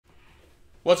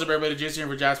What's up, everybody? Jason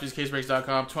here for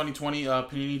JaspysCaseBreaks.com. 2020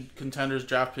 Panini Contenders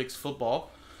Draft Picks Football.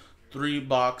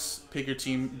 3-box Pick Your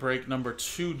Team break number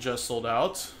 2 just sold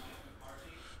out.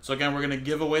 So again, we're going to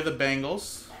give away the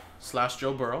Bengals /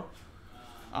 Joe Burrow.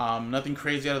 Nothing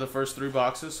crazy out of the first 3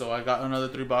 boxes, so I got another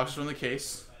 3 boxes from the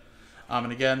case.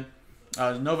 And again,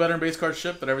 no veteran base card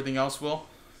shipped, but everything else will.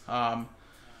 And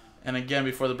again,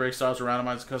 before the break starts, we'll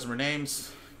randomize the customer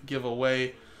names, give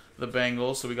away the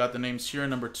Bengals. So we got the names here,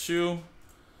 number 2.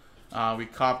 We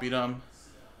copied them.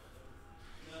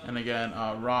 And again,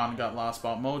 Ron got Lost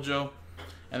Spot Mojo.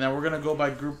 And then we're going to go by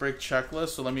group break checklist.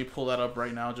 So let me pull that up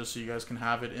right now just so you guys can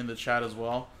have it in the chat as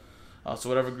well. So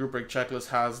whatever group break checklist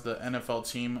has the NFL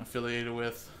team affiliated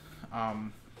with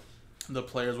the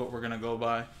players, what we're going to go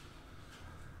by.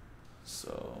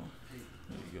 So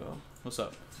there you go. What's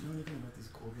up? Do you know anything about these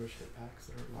Gold Rush hit packs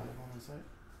that are live on the site?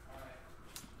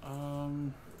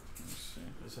 Let's see.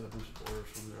 I just had a bunch of orders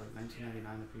from them. They're like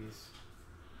 $19.99 a piece.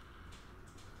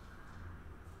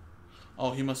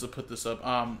 Oh, he must have put this up.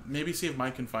 Maybe see if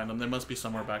Mike can find them. They must be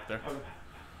somewhere back there. Okay.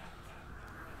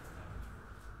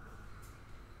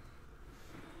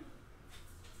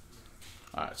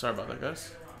 Alright, sorry about that,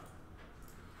 guys.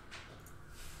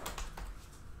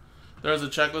 There's a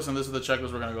checklist, and this is the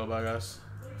checklist we're going to go by, guys.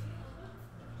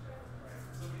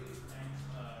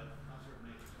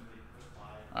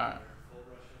 Alright.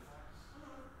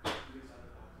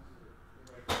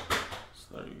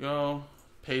 So there you go.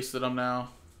 Pasted them now.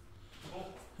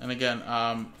 And again,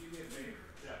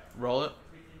 roll it.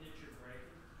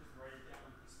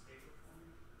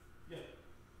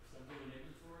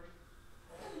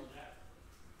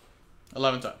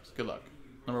 11 times. Good luck.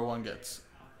 Number 1 gets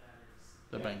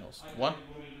the Bengals. 1,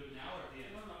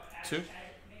 2,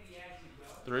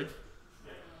 3,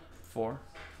 4,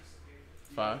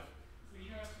 5,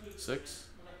 6,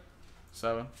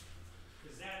 7,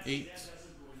 8,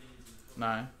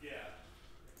 9,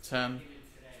 10,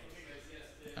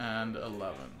 and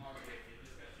 11.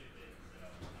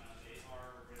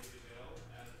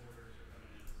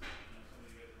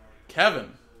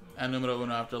 Kevin, and numero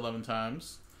uno after 11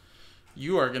 times.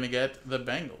 You are going to get the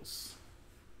Bengals.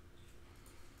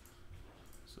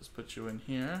 So let's put you in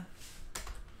here.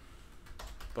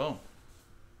 Boom.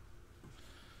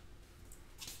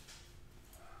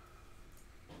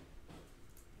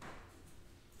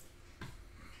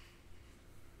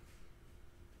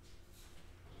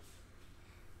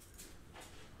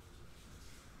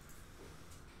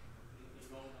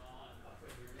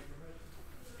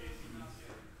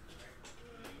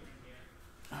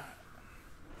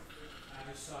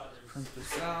 Print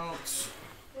this out.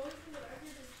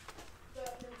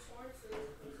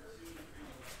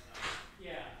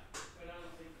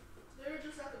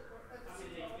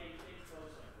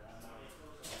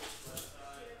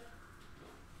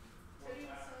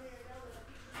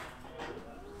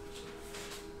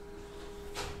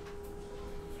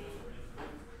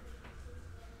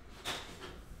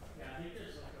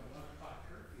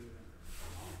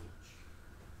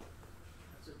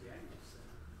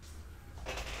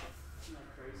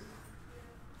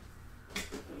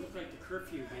 Like the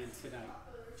curfew again tonight,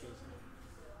 Jason.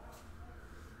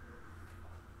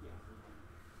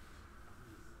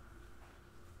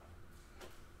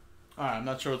 Alright, I'm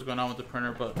not sure what's going on with the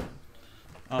printer, but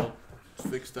I'll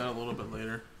fix that a little bit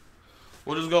later.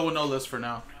 We'll just go with no list for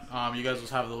now. You guys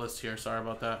just have the list here. Sorry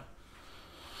about that.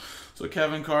 So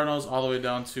Kevin Cardinals all the way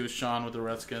down to Sean with the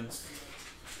Redskins.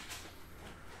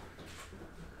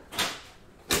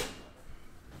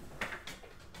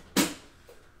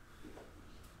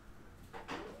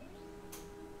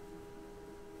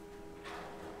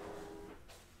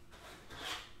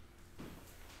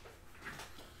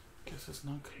 It's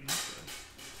not connected.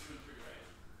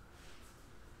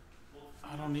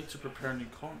 I don't need to prepare any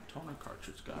toner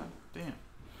cartridge, god damn.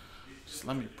 Just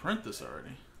let me print this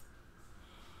already.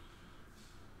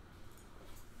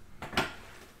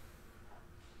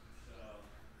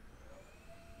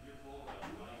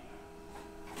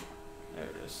 There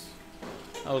it is.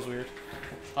 That was weird.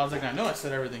 I was like, I know I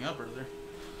set everything up earlier.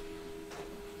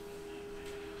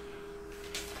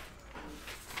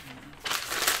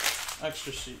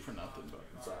 Extra sheet for nothing, but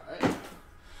it's alright.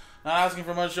 Not asking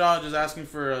for much, y'all. Just asking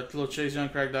for a little Chase Young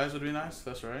cracked dice would be nice.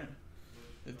 That's right.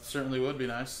 It certainly would be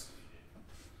nice.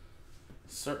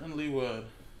 Certainly would.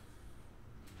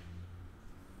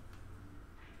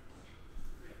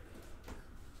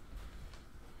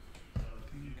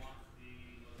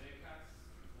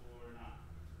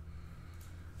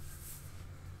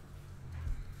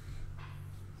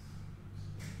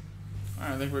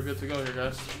 Alright, I think we're good to go here,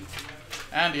 guys.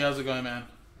 Andy, how's it going, man?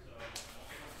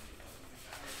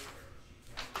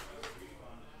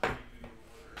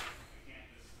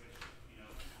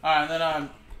 Alright, and then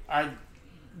I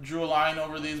drew a line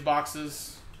over these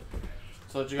boxes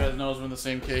so that you guys know we're in the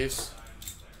same case.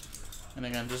 And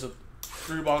again, just a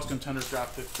 3-box Contenders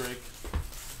draft pick break.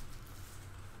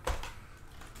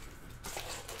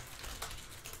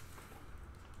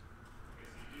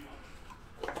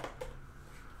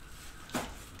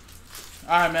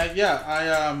 Alright, man.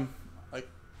 Yeah, I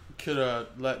could have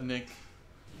let Nick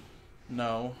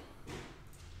know.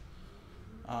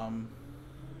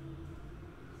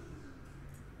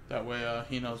 That way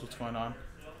he knows what's going on.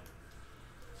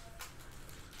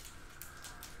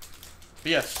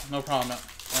 But yes, no problem.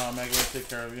 Meg will take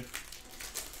care of you.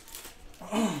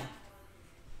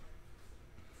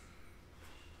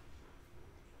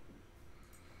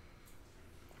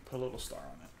 Put a little star on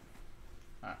it.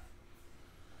 Alright.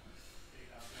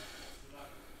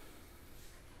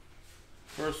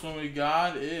 First one we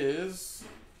got is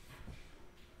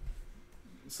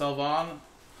Salvan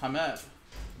Hamed.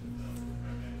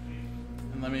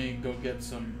 And let me go get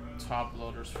some top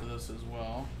loaders for this as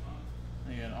well.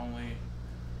 Again, only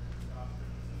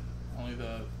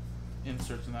the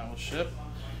inserts in that will ship.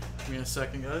 Give me a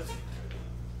second, guys.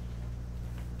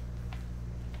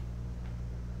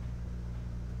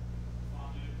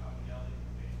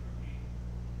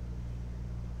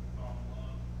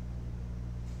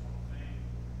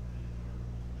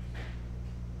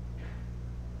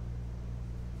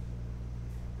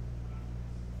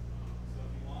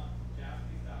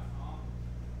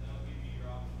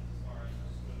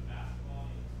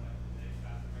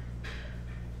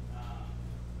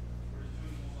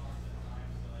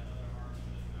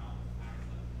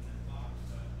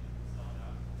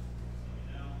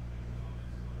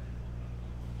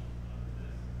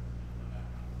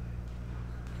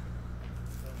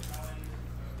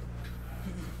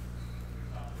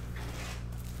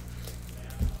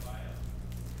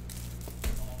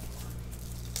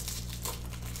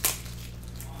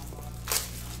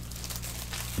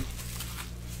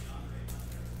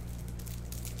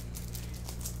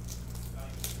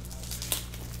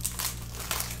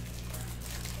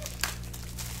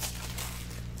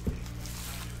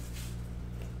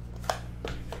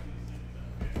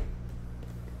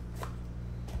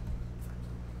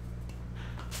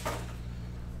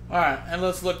 Alright, and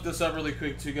let's look this up really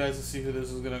quick too, guys, to see who this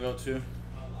is going to go to.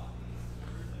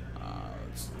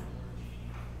 Let's see.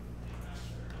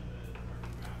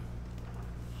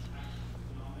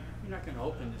 You're not going to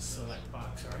open this select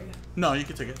box, are you? No, you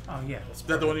can take it. Oh, yeah. Is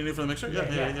that the one you need for the mixer?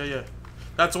 Yeah. Yeah.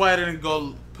 That's why I didn't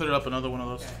go put it up another one of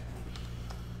those. Okay.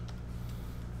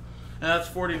 And that's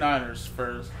 49ers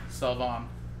for Salvan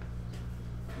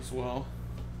as well.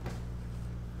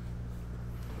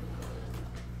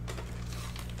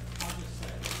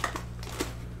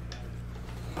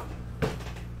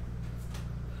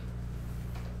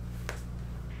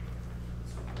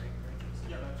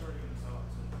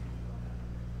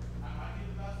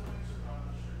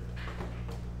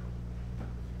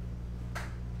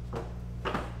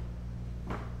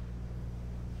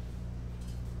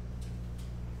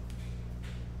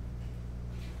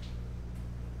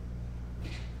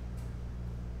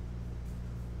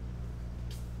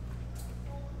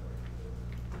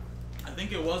 I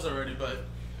think it was already, but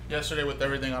yesterday with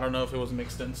everything, I don't know if it was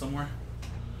mixed in somewhere.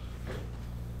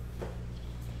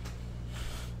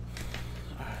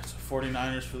 Alright, so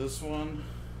 49ers for this one.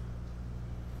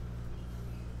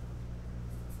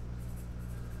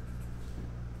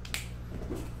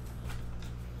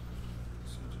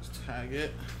 So just tag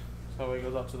it. So that way it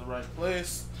goes out to the right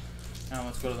place. And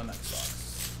let's go to the next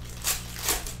box.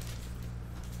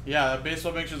 Yeah, that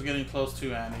baseball mixture is getting close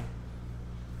to Annie.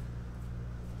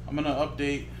 I'm going to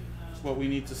update what we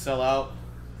need to sell out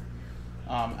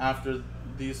after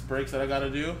these breaks that I got to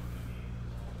do.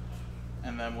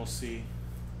 And then we'll see.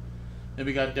 Then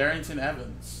we got Darrington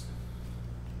Evans.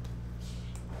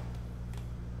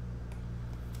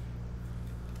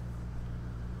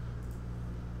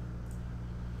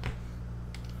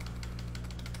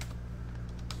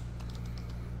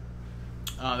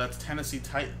 That's Tennessee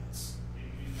Titans.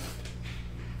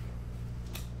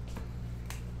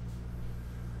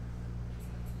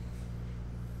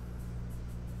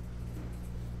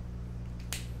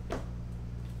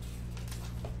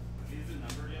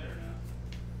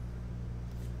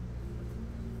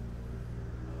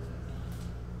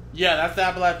 Yeah, that's the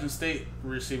Appalachian State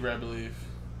receiver, I believe.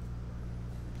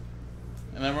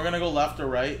 And then we're going to go left or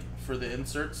right for the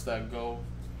inserts that go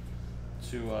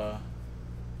to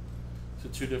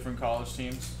two different college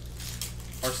teams.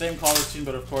 Or same college team,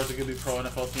 but of course it could be pro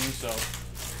NFL teams, so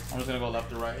I'm just going to go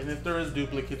left or right. And if there is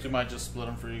duplicates, we might just split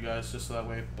them for you guys, just so that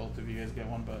way both of you guys get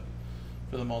one, but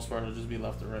for the most part, it'll just be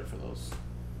left or right for those.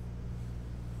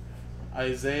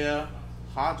 Isaiah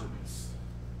Hodgins.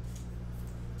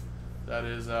 That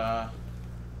is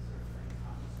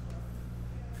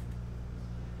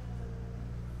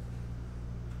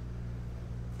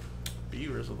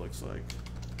Beavers, it looks like.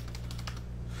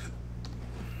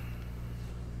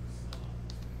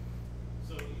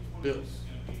 So each one Bills. of those is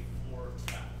going to be 4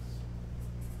 packs,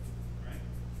 right?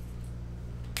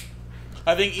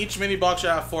 I think each mini box should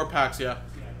have 4 packs, yeah.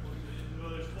 Yeah. Well,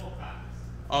 there's 12 packs.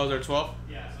 Oh, is there 12?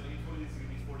 Yeah. So each one of these is going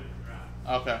to be 4 different drafts,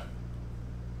 Okay.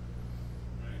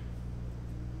 right?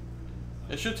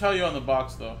 It should tell you on the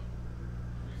box, though.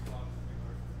 3 slots, 3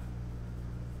 cards per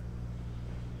pack.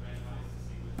 Randomize to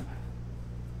see which pack.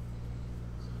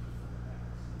 So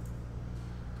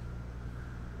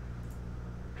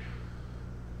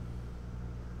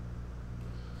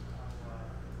 4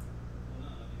 packs. Well, no,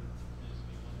 I mean, there's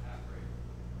going to be 1 pack, right?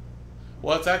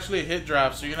 Well, it's actually a hit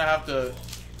draft, so you're going to have to...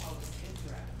 Oh, it's hit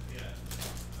draft. Yeah.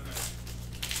 Okay.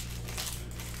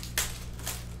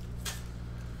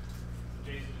 So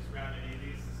Jason, just grab any of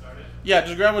these to start it? Yeah,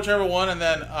 just grab whichever one, and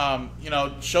then, you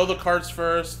know, show the cards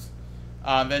first.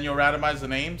 Then you'll randomize the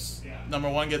names. Yeah. Number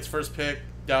 1 gets first pick,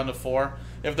 down to 4.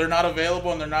 If they're not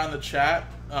available and they're not in the chat,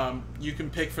 you can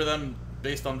pick for them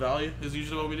based on value, is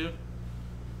usually what we do.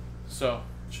 So,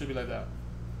 it should be like that.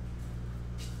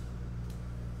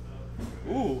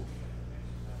 Ooh.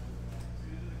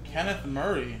 Kenneth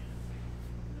Murray.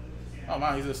 Oh,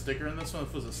 wow, he's a sticker in this one.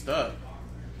 This was a stud.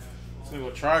 Let's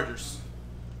go Chargers.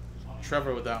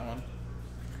 Trevor with that one.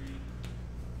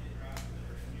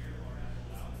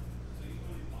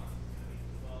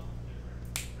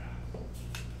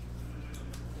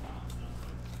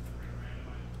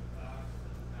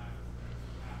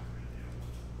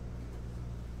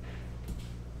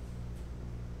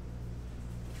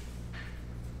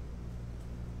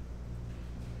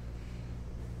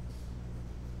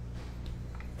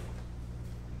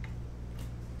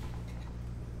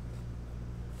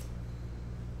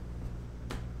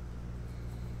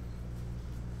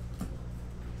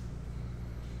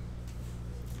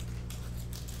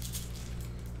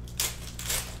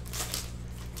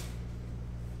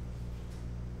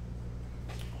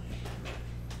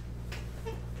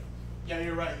 Yeah,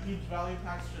 you're right. Each value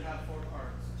pack should have 4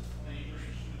 cards. And then you just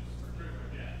choose for trigger.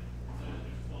 Yeah. So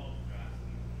there's 12 drafts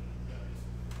in each of these.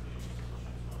 So you just choose one.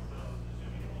 So there's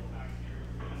going to be 12 packs here.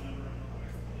 You're going to number them real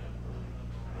quick.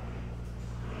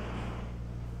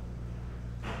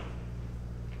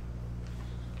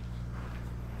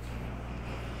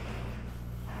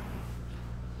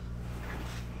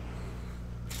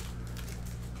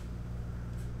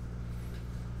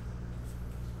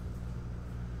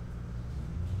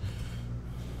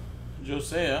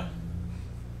 Josiah,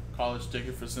 college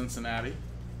ticket for Cincinnati.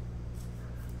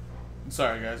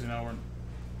 Sorry guys, you know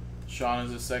Sean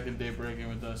is his second day breaking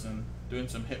with us and doing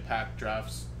some hit pack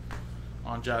drafts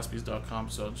on jaspys.com,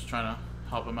 so just trying to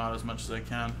help him out as much as I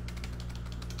can.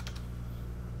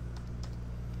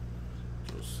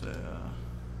 Josiah,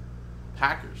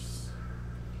 Packers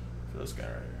for this guy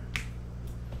right here.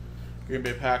 Green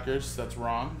Bay Packers, that's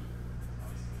wrong.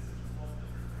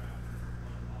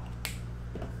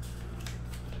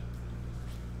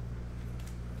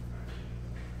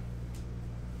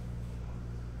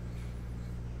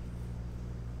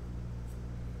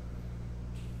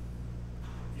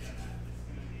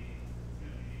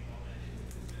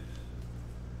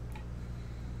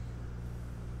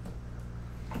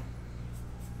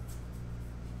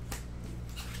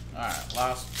 Alright,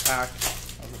 last pack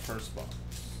of the first box.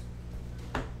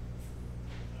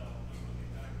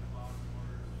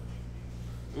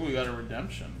 Ooh, we got a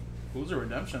redemption. Who's a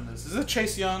redemption? This is a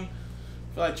Chase Young.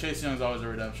 I feel like Chase Young's always a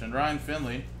redemption. Ryan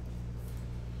Finley,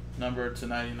 number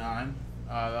 /99.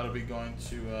 That'll be going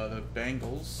to the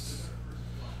Bengals.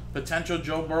 Potential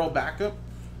Joe Burrow backup,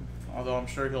 although I'm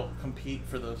sure he'll compete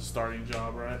for the starting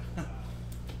job, right?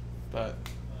 But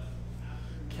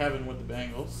Kevin with the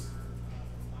Bengals.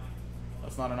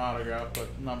 That's not an autograph,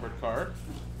 but numbered card.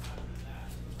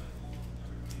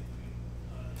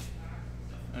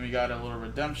 And we got a little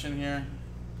redemption here.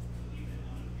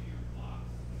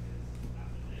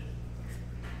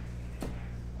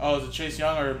 Oh, is it Chase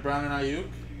Young or Brandon Ayuk?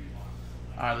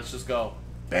 Alright, let's just go.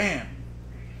 Bam!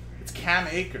 It's Cam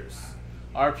Akers.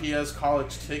 RPS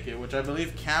college ticket, which I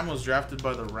believe Cam was drafted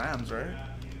by the Rams, right?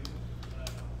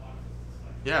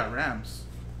 Yeah, Rams.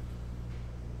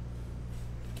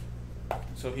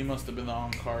 So he must have been the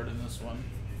on card in this one.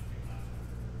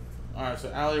 Alright,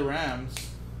 so Alley Rams.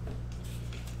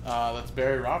 That's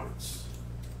Barry Roberts.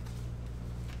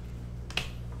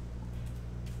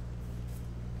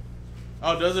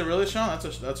 Oh, does it really, Sean?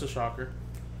 That's a shocker.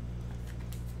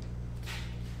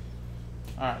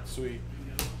 Alright, sweet.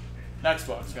 Next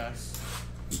box, guys.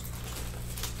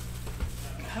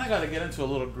 Kind of got to get into a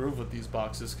little groove with these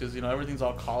boxes because, you know, everything's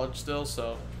all college still,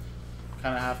 so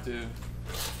kind of have to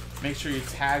make sure you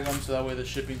tag them so that way the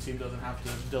shipping team doesn't have to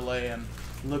delay and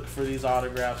look for these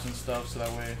autographs and stuff, so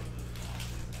that way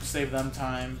save them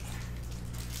time.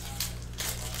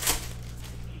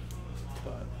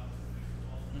 But,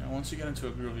 you know, once you get into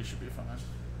a groove, you should be fine.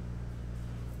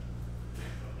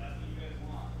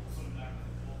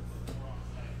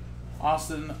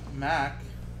 Austin Mack,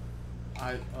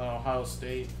 Ohio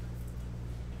State.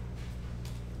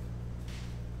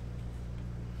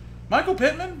 Michael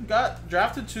Pittman got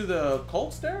drafted to the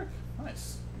Colts, Derek.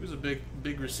 Nice. He was a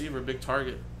big receiver, big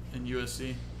target in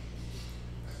USC.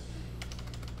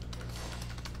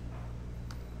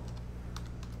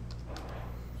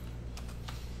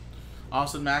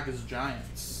 Austin Mack is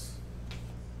Giants.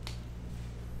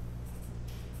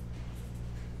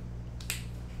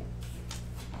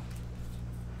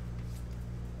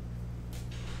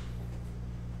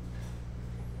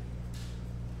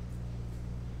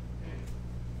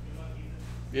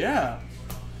 Yeah.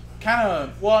 Kind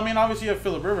of, well, I mean, obviously you have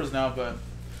Phillip Rivers now, but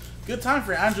good time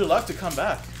for Andrew Luck to come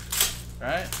back,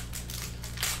 right?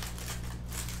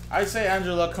 I say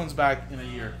Andrew Luck comes back in a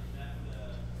year.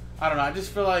 I don't know. I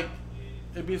just feel like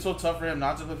it'd be so tough for him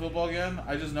not to play football again.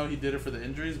 I just know he did it for the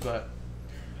injuries, but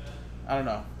I don't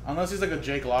know. Unless he's like a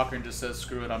Jake Locker and just says,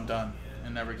 screw it, I'm done,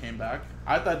 and never came back.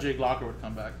 I thought Jake Locker would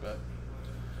come back, but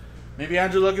maybe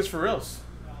Andrew Luck is for reals.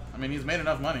 I mean, he's made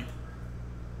enough money.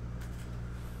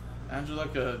 Andrew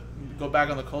Luck, go back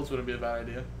on the Colts wouldn't be a bad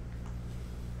idea.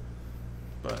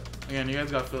 But, again, you guys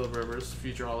got Phillip Rivers,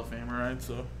 future Hall of Famer, right?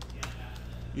 So,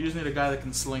 you just need a guy that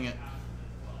can sling it.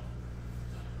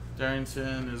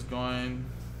 Darrington is going,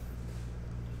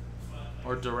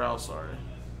 or Darrell, sorry.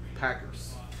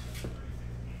 Packers.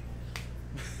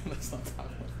 Let's not talk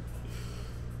about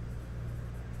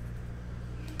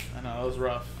it. I know, that was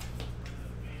rough.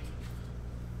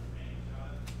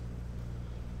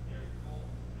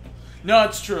 No,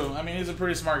 it's true. I mean, he's a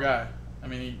pretty smart guy. I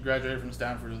mean, he graduated from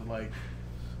Stanford with, like,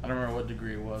 I don't remember what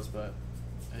degree it was, but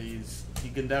he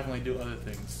can definitely do other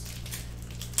things.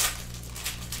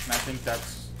 And I think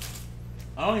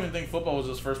I don't even think football was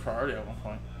his first priority at one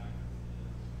point.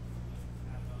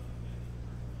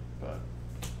 But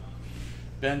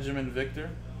Benjamin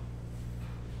Victor,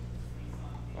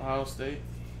 Ohio State.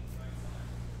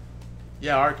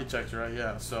 Yeah, architecture, right?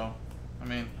 Yeah, so, I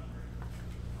mean,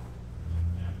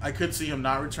 I could see him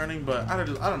not returning, but I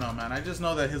don't know, man. I just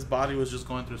know that his body was just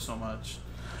going through so much.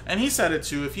 And he said it,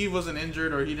 too. If he wasn't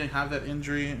injured or he didn't have that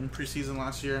injury in preseason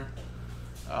last year,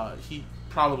 he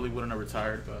probably wouldn't have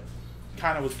retired, but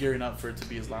kind of was gearing up for it to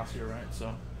be his last year, right?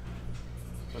 So,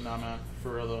 but nah, man,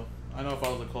 for real, though. I know if I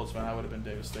was a Colts fan, I would have been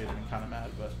devastated and kind of mad,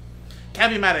 but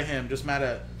can't be mad at him, just mad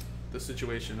at the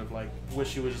situation of, like,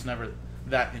 wish he was just never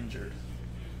that injured.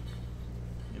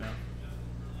 You know?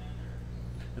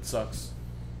 It sucks.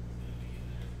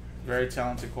 Very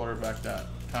talented quarterback that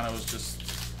kind of was just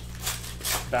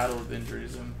battled with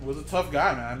injuries and was a tough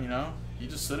guy, man, you know? He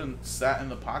just sat in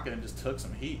the pocket and just took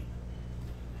some heat.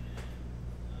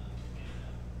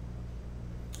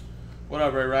 What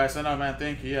up, Ray Rice? I know, man,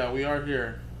 thank you. Yeah, we are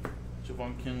here.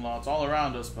 Javon Kinlaw. It's all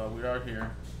around us, but we are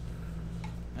here.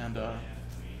 And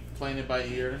playing it by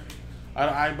ear.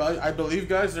 I believe,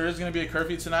 guys, there is going to be a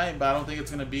curfew tonight, but I don't think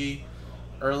it's going to be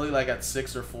early, like at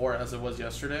 6 or 4 as it was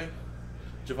yesterday.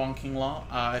 Javon Kinlaw.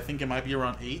 I think it might be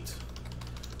around 8.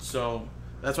 So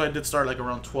that's why I did start like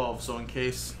around 12. So in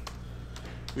case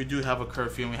we do have a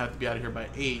curfew and we have to be out of here by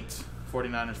 8,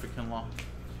 49ers for Kinlaw.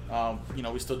 You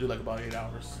know, we still do like about 8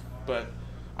 hours. But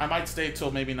I might stay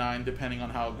till maybe 9 depending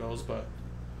on how it goes. But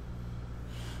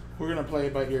we're going to play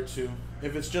it by ear too.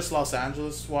 If it's just Los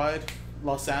Angeles wide,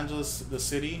 Los Angeles, the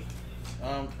city,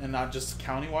 and not just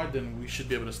county-wide, then we should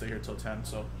be able to stay here till 10.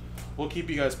 So we'll keep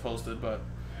you guys posted. But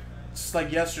just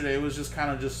like yesterday, it was just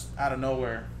kind of just out of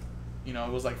nowhere. You know,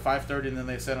 it was like 5:30, and then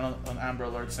they sent an Amber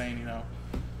Alert saying, you know,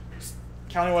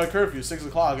 countywide curfew, 6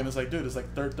 o'clock. And it's like, dude, it's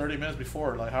like 30 minutes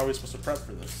before. Like, how are we supposed to prep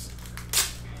for this?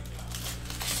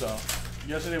 So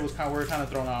yesterday was we were kind of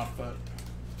thrown off. But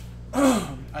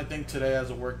I think today, as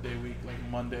a workday week, like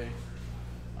Monday,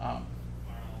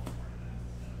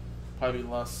 probably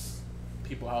less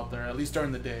people out there, at least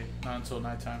during the day, not until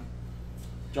nighttime.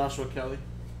 Joshua Kelly.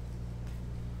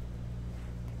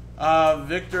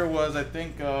 Victor was, I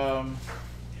think,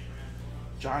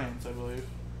 Giants, I believe.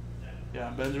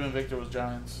 Yeah, Benjamin Victor was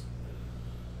Giants.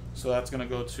 So that's going to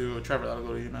go to Trevor. That'll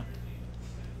go to you, man.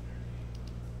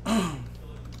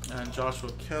 And Joshua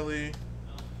Kelly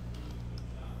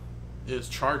is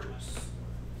Chargers.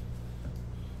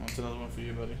 That's another one for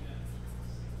you, buddy.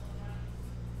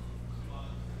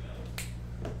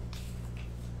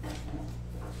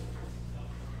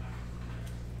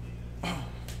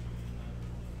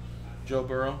 Joe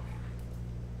Burrow.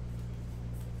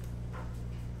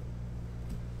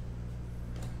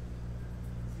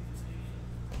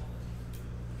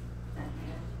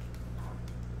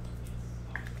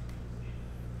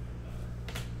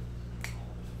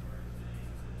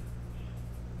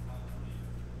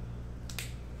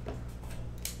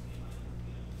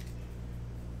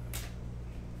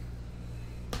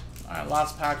 Alright,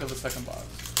 last pack of the second box.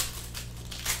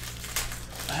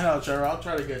 I know, Trevor, I'll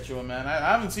try to get you one, man. I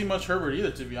haven't seen much Herbert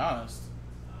either, to be honest.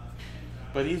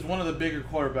 But he's one of the bigger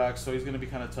quarterbacks, so he's going to be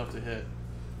kind of tough to hit.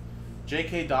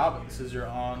 J.K. Dobbins is your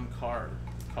on-card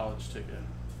college ticket.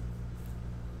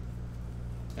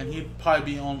 And he'd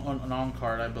probably be on an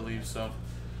on-card, I believe, so.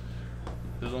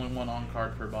 There's only one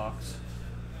on-card per box.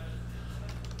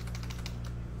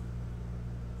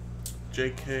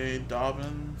 J.K.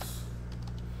 Dobbins.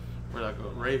 Where'd that go?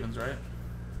 Ravens, right?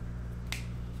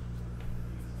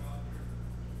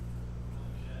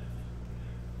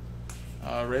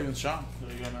 Ravens, Sean.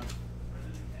 There you go, man.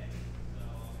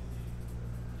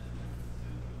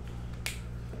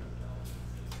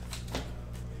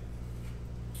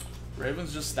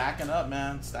 Ravens just stacking up,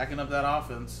 man. Stacking up that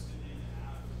offense.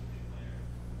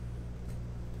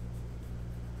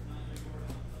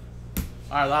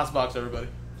 All right, last box, everybody.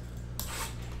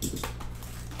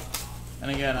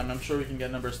 And again, I'm sure we can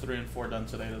get numbers 3 and 4 done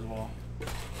today as well.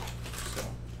 So.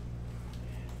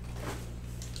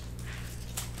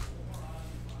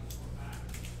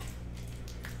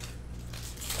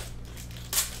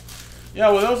 Yeah,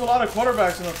 well, there was a lot of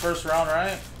quarterbacks in the first round,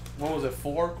 right? What was it,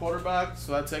 4 quarterbacks?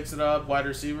 So that takes it up, wide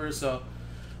receivers. So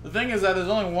the thing is that there's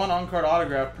only one on-card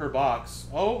autograph per box.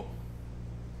 Oh,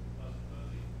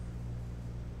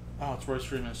 it's Royce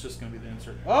Freeman. It's just going to be the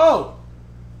insert. Oh!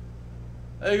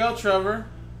 There you go, Trevor.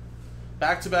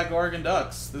 Back-to-back Oregon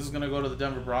Ducks. This is going to go to the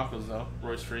Denver Broncos, though.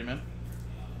 Royce Freeman.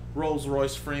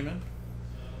 Rolls-Royce Freeman.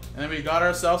 And then we got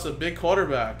ourselves a big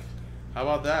quarterback. How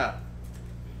about that?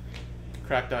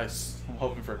 Cracked ice. I'm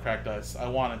hoping for a cracked ice. I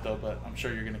want it, though, but I'm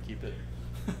sure you're going to keep it.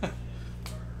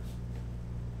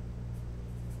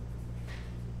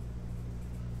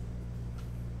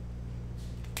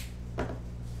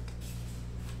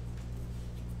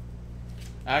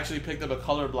 I actually picked up a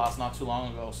color blast not too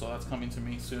long ago, so that's coming to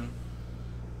me soon.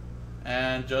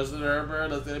 And Justin Herbert,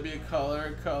 that's going to be a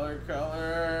color.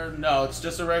 No, it's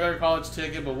just a regular college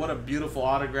ticket, but what a beautiful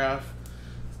autograph.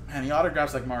 Man, he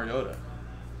autographs like Mariota.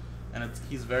 And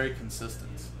he's very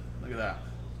consistent. Look at that.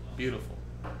 Beautiful.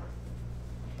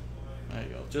 There you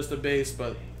go. Just a base,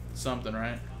 but something,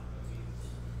 right?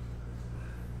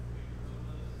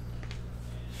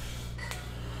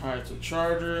 Alright, so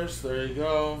Chargers. There you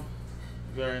go.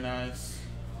 Very nice.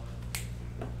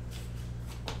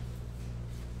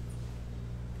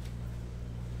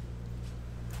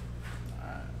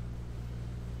 Alright.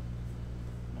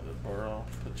 Another Burrow.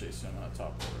 Put Jason on the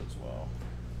top order as well.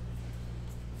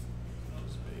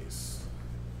 Just base.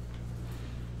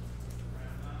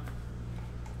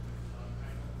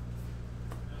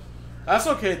 That's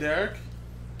okay, Derek.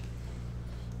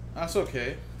 That's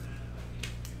okay.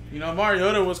 You know,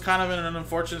 Mariota was kind of in an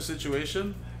unfortunate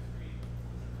situation.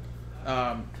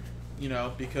 You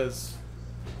know, because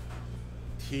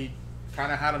he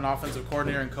kind of had an offensive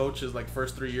coordinator and coach his like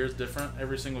first 3 years different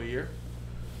every single year,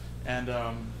 and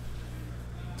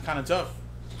it's kind of tough.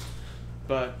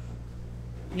 But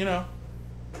you know,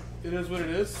 it is what it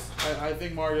is. I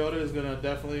think Mariota is gonna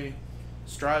definitely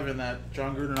strive in that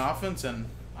John Gruden offense, and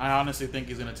I honestly think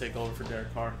he's gonna take over for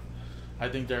Derek Carr. I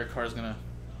think Derek Carr is gonna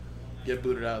get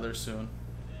booted out of there soon,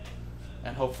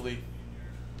 and hopefully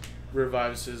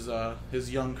revives his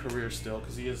young career still,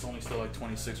 because he is only still like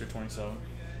 26 or 27.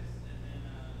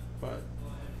 But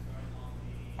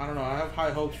I don't know. I have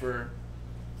high hopes for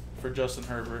Justin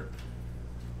Herbert.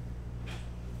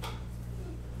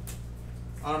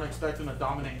 I don't expect him to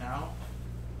dominate now,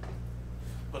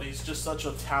 but he's just such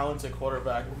a talented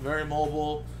quarterback. Very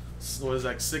mobile. What is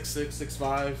that, 6'6",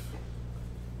 6'5".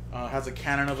 Has a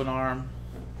cannon of an arm.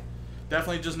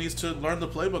 Definitely just needs to learn the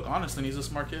playbook, honestly. He's a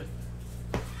smart kid.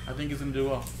 I think he's going to do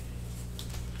well.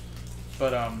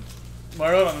 But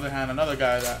Mariota, on the other hand, another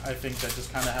guy that I think that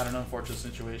just kind of had an unfortunate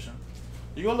situation.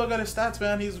 You go look at his stats,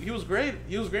 man. He was great.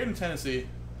 He was great in Tennessee.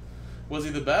 Was he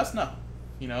the best? No.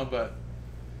 You know, but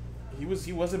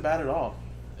he wasn't bad at all.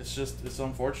 It's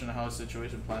unfortunate how his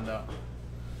situation planned out.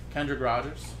 Kendrick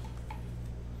Rogers.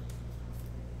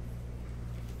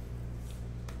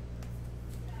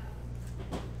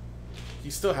 he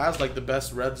still has like the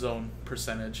best red zone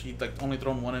percentage. He like only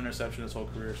thrown 1 interception his whole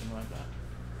career, something like that.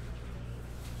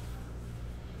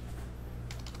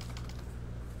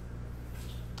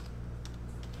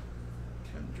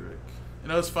 Kendrick. You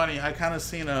know, it's funny. I kind of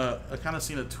seen a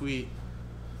tweet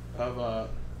of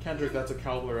Kendrick. That's a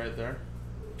Cowboy right there.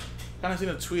 Kind of seen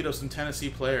a tweet of some Tennessee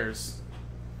players.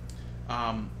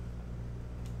 How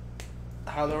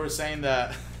they were saying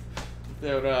that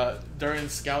they would, during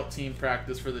scout team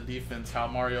practice for the defense, how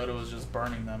Mariota was just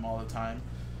burning them all the time,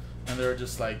 and they were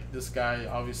just like, this guy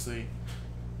obviously,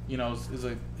 you know, is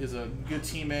a good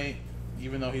teammate,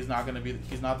 even though he's not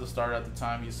the starter at the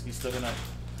time. He's still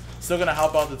gonna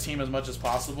help out the team as much as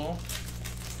possible.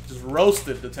 Just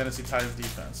roasted the Tennessee Titans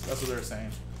defense. That's what they were saying.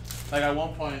 Like at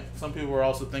one point, some people were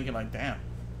also thinking like, damn,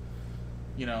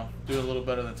 you know, do a little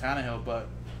better than Tannehill, but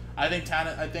I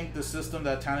think the system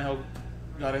that Tannehill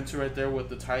got into right there with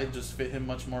the Titans just fit him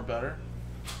much more better.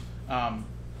 But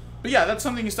yeah, that's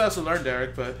something he still has to learn,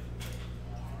 Derek. But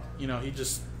you know,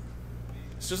 it's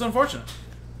just unfortunate.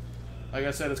 Like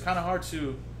I said, it's kind of hard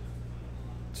to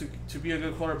be a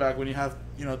good quarterback when you have,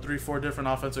 you know, 3-4 different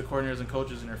offensive coordinators and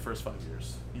coaches in your first 5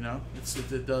 years. You know, it's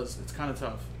kind of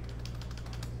tough.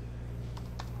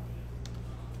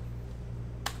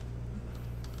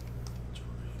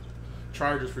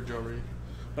 Chargers for Joe Reed.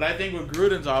 But I think with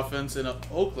Gruden's offense in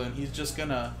Oakland, he's just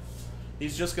gonna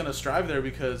strive there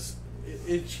because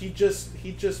he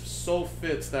just so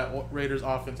fits that Raiders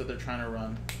offense that they're trying to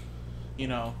run, you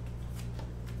know,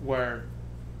 where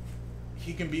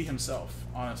he can be himself,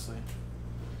 honestly.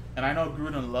 And I know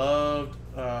Gruden loved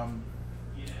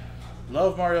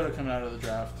Mariota coming out of the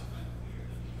draft.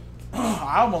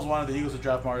 I almost wanted the Eagles to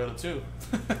draft Mariota too.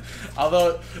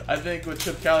 Although I think with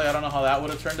Chip Kelly, I don't know how that would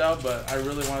have turned out, but I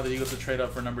really wanted the Eagles to trade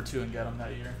up for number 2 and get him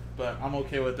that year. But I'm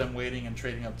okay with them waiting and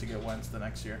trading up to get Wentz the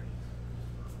next year.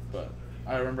 But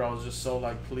I remember I was just so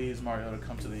like, please Mariota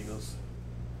come to the Eagles.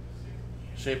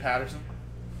 Shea Patterson.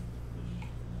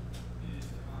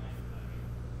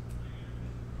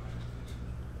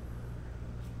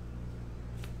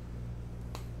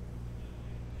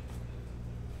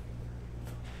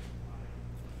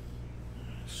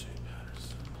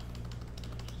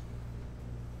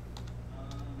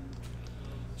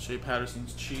 Shea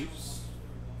Patterson's Chiefs.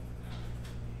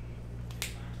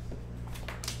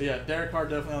 But yeah, Derek Carr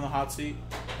definitely on the hot seat.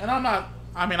 And I'm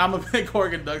a big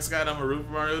Oregon Ducks guy and I'm a root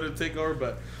for Mariota to take over,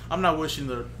 but I'm not wishing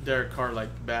the Derek Carr like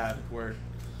bad where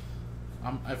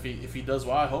if he does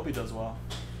well, I hope he does well.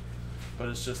 But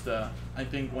it's just I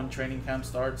think when training camp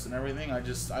starts and everything, I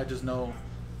just know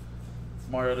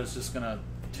Mariota's just gonna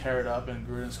tear it up and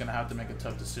Gruden's gonna have to make a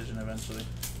tough decision eventually.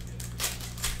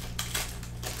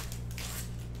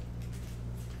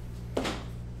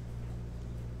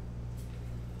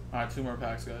 Alright, 2 more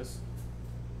packs, guys.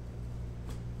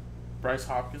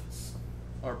 Bryson,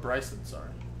 sorry.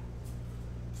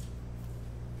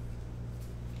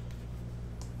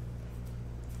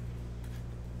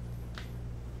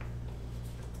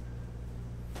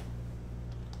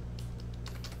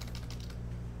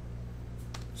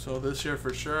 So this year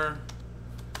for sure,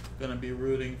 gonna be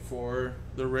rooting for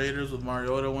the Raiders with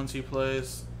Mariota once he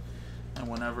plays, and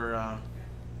whenever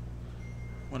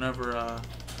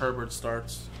Herbert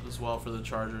starts as well for the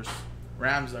Chargers.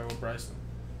 Rams there with Bryson.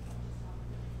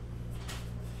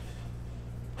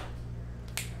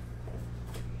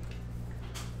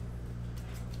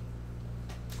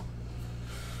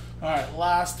 Alright,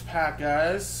 last pack,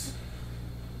 guys.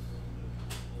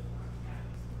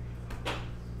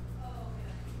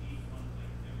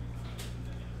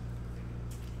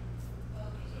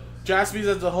 Jaspys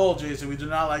as a whole, Jason, we do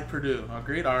not like Purdue.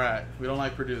 Agreed? Alright, we don't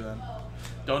like Purdue then.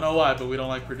 Don't know why, but we don't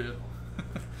like Purdue.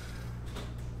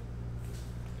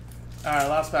 Alright,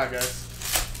 last pack, guys.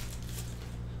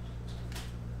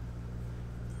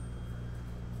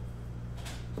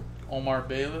 Omar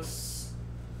Bayless.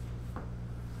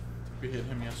 We hit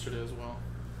him yesterday as well.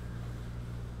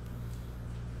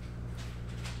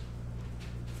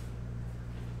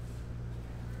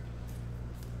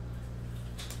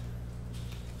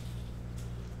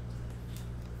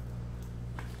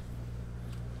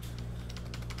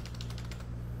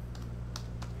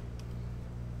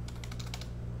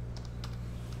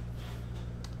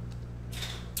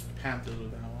 Panthers with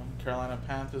that one. Carolina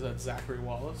Panthers at Zachary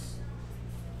Wallace.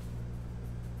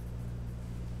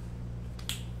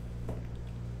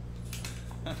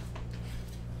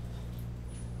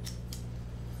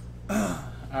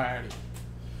 Alrighty.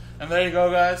 And there you go,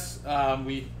 guys.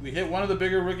 We hit one of the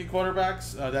bigger rookie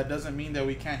quarterbacks. That doesn't mean that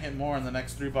we can't hit more in the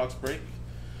next 3-box break.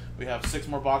 We have 6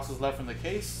 more boxes left in the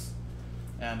case.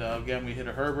 And again, we hit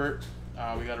a Herbert.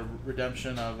 We got a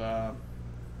redemption of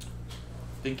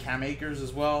think Cam Akers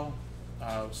as well.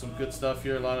 Some good stuff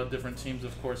here. A lot of different teams,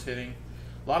 of course, hitting.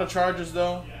 A lot of Chargers,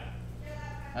 though,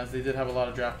 as they did have a lot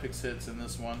of draft picks hits in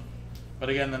this one. But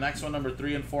again, the next one, number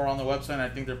 3 and 4 on the website, I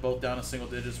think they're both down to single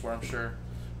digits, where I'm sure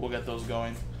we'll get those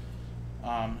going.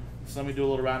 So let me do a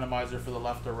little randomizer for the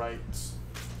left or right,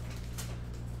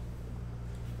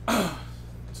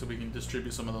 so we can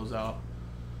distribute some of those out.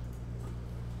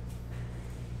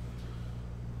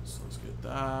 So let's get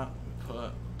that. We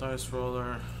put dice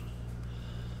roller,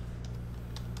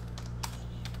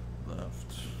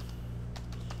 left,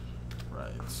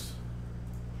 right.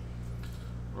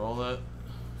 Roll it.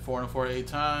 4 and 4 8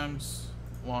 times.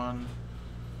 1,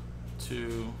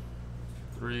 2,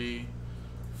 3,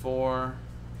 4,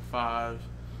 5,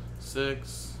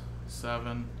 6,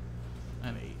 7,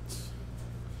 and 8.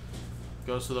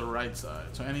 Goes to the right side.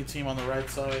 So any team on the right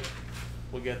side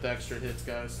will get the extra hits,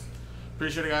 guys.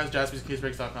 Appreciate it, guys.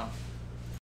 JaspysCaseBreaks.com.